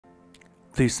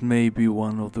This may be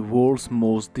one of the world's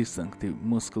most distinctive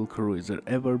muscle cruiser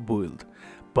ever built,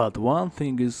 but one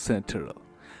thing is central.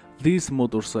 This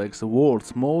motorcycle is the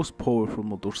world's most powerful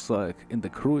motorcycle in the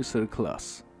cruiser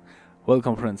class.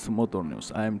 Welcome friends to Motor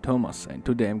News, I am Thomas and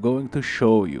today I am going to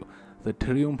show you the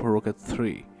Triumph Rocket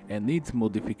 3 and its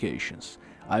modifications.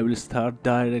 I will start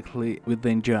directly with the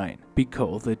engine,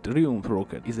 because the Triumph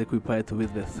Rocket is equipped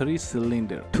with the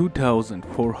 3-cylinder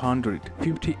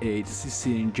 2458cc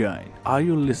engine. Are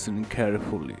you listening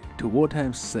carefully to what I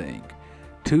am saying?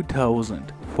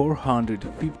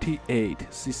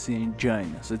 2458cc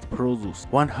engine that produces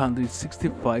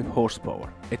 165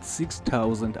 horsepower at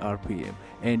 6000 rpm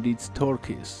and its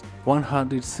torque is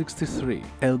 163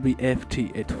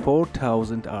 lb-ft at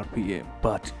 4000 rpm.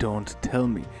 But don't tell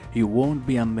me you won't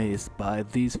be amazed by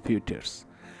these features.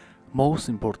 Most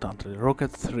importantly,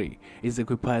 Rocket 3 is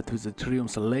equipped with the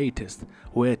Triumph's latest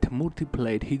wet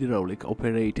multi-plate hydraulic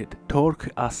operated torque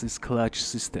assist clutch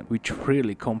system, which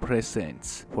freely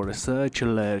compensates for such a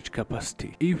large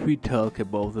capacity. If we talk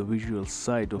about the visual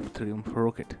side of Triumph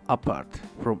Rocket, apart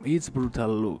from its brutal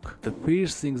look, the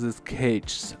first thing that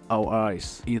catches our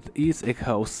eyes is its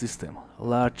exhaust system.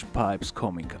 Large pipes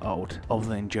coming out of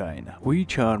the engine,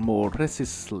 which are more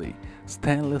precisely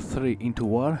stainless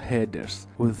 3-in-1 headers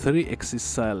with 3-axis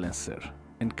silencer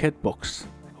and catbox.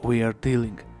 We are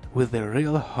dealing with the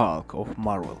real Hulk of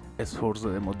Marvel. As for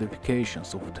the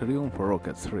modifications of Triumph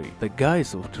Rocket 3, the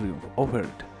guys of Triumph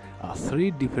offered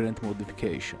 3 different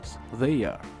modifications. They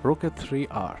are Rocket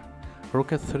 3R,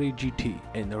 Rocket 3 GT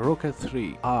and Rocket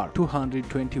 3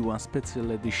 R221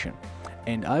 Special Edition,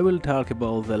 and I will talk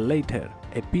about the latter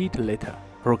a bit later.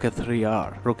 Rocket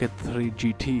 3R, Rocket 3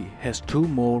 GT has 2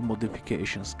 more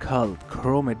modifications called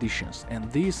Chrome Editions,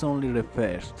 and this only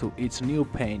refers to its new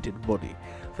painted body.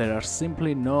 There are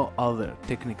simply no other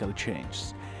technical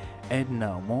changes. And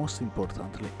now, most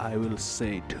importantly, I will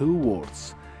say 2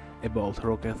 words about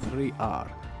Rocket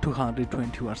 3R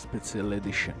 221 Special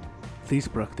Edition. This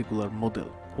particular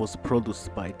model was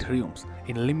produced by Triumph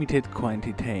in limited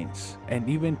quantities, and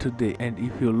even today, and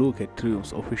if you look at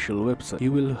Triumph's official website,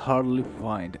 you will hardly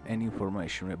find any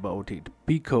information about it,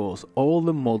 because all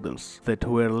the models that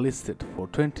were listed for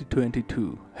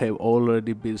 2022 have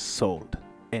already been sold.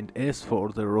 And as for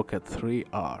the Rocket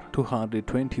 3R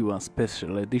 221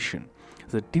 Special Edition,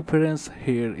 the difference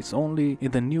here is only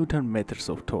in the Newton meters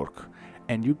of torque,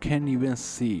 and you can even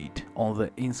see it on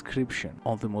the inscription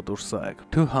on the motorcycle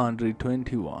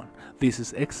 221. This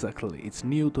is exactly its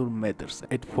Newton meters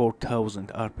at 4000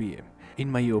 rpm.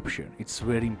 In my opinion, it's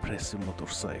very impressive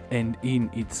motorcycle, and in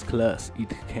its class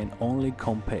it can only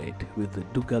compete with the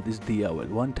Ducati's Diavel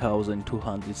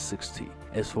 1260.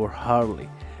 As for Harley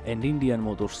and Indian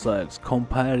motorcycles,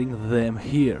 comparing them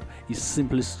here is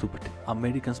simply stupid.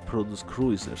 Americans produce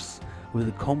cruisers with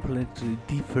a completely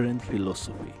different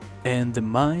philosophy. And the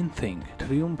main thing,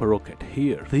 Triumph Rocket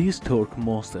here, these torque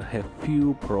monsters have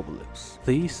few problems.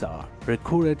 These are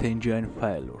recurrent engine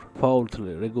failure, faulty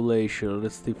regulation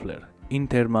stifler,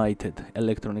 intermittent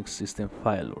electronic system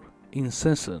failure,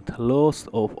 incessant loss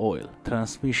of oil,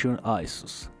 transmission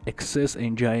issues, excess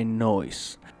engine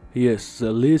noise. Yes,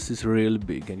 the list is really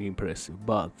big and impressive,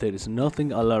 but there is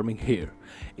nothing alarming here,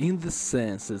 in the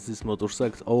sense that this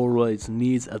motorcycle always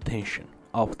needs attention.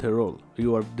 After all,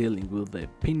 you are dealing with the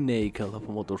pinnacle of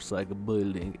motorcycle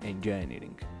building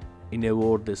engineering. In a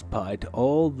word, despite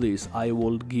all this, I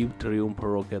would give Triumph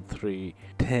Rocket 3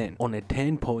 10 on a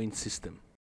 10-point system.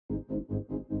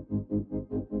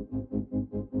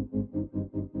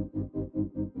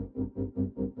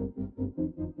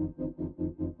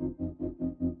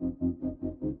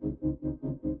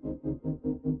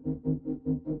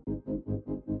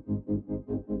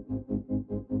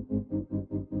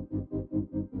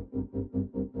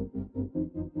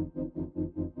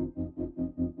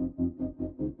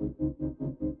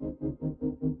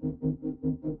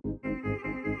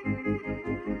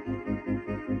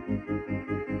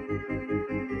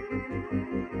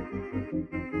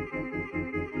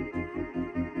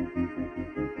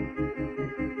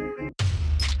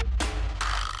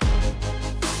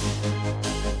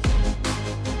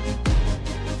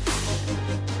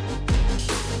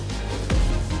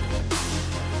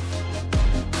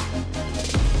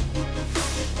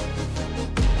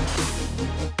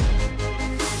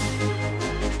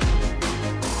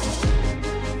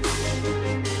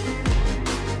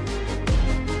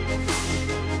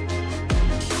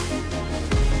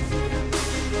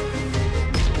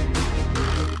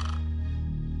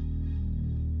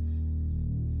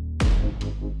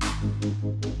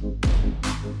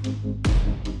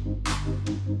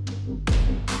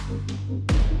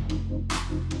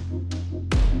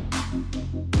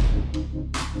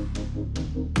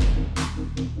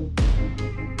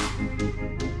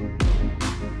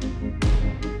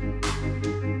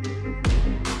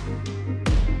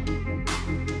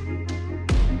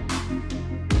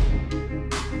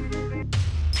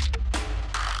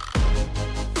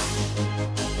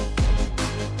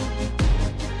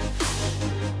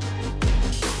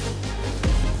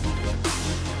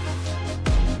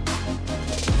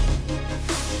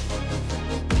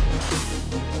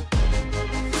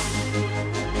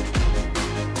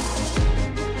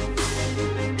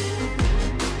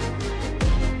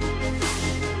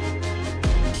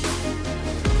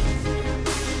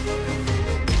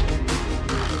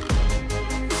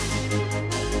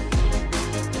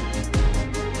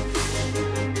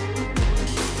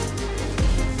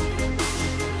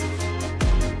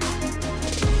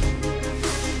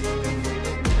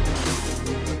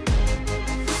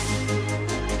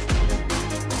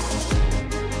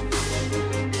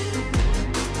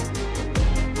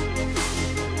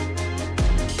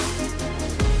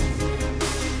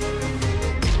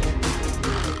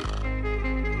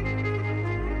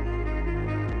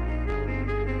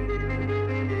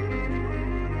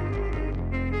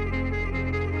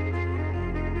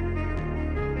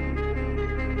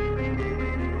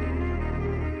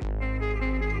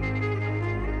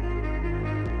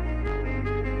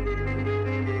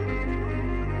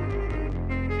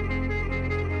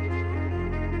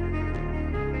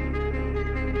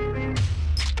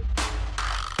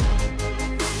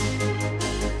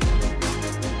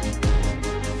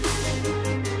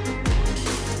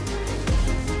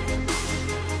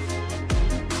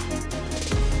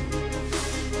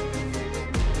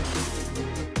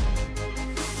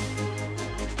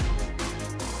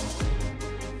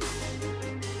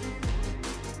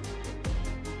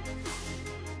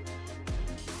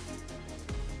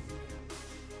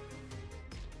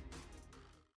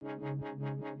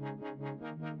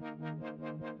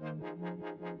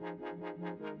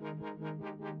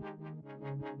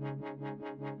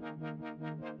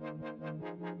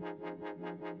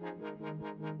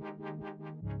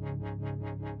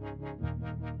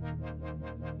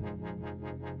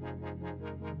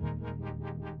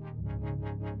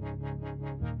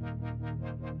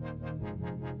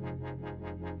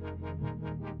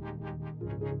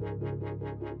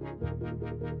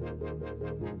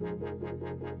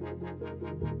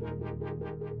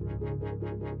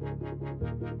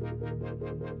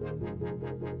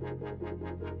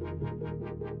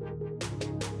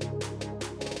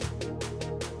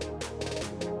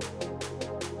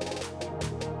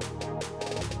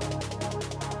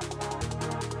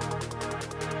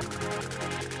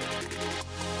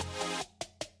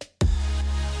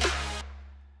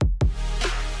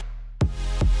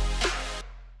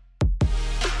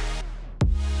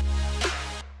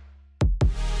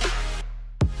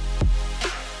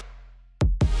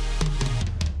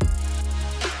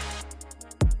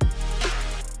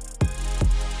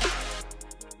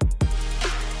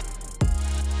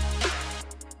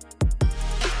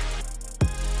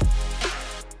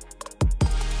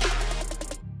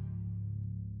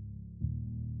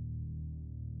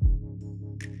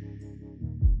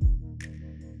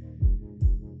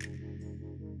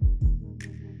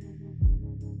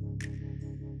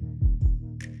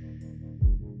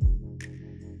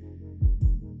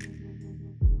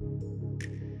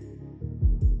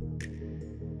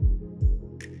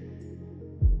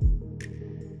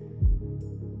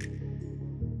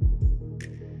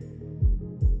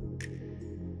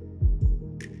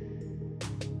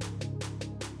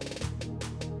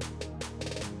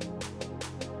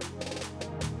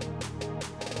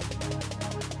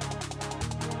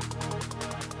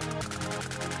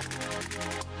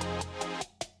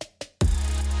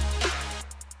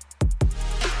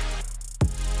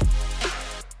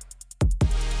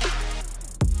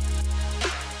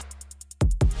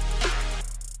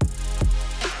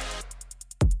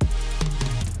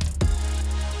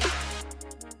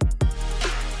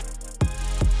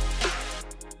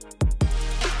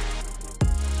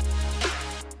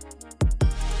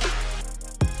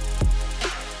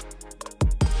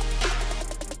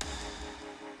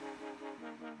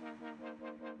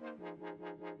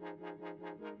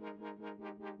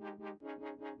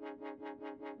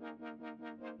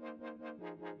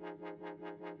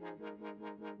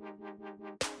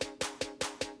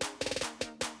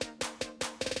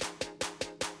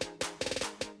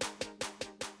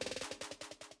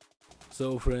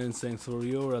 So friends, thanks for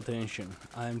your attention.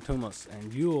 I'm Thomas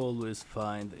and you always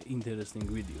find interesting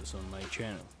videos on my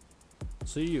channel.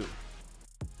 See you!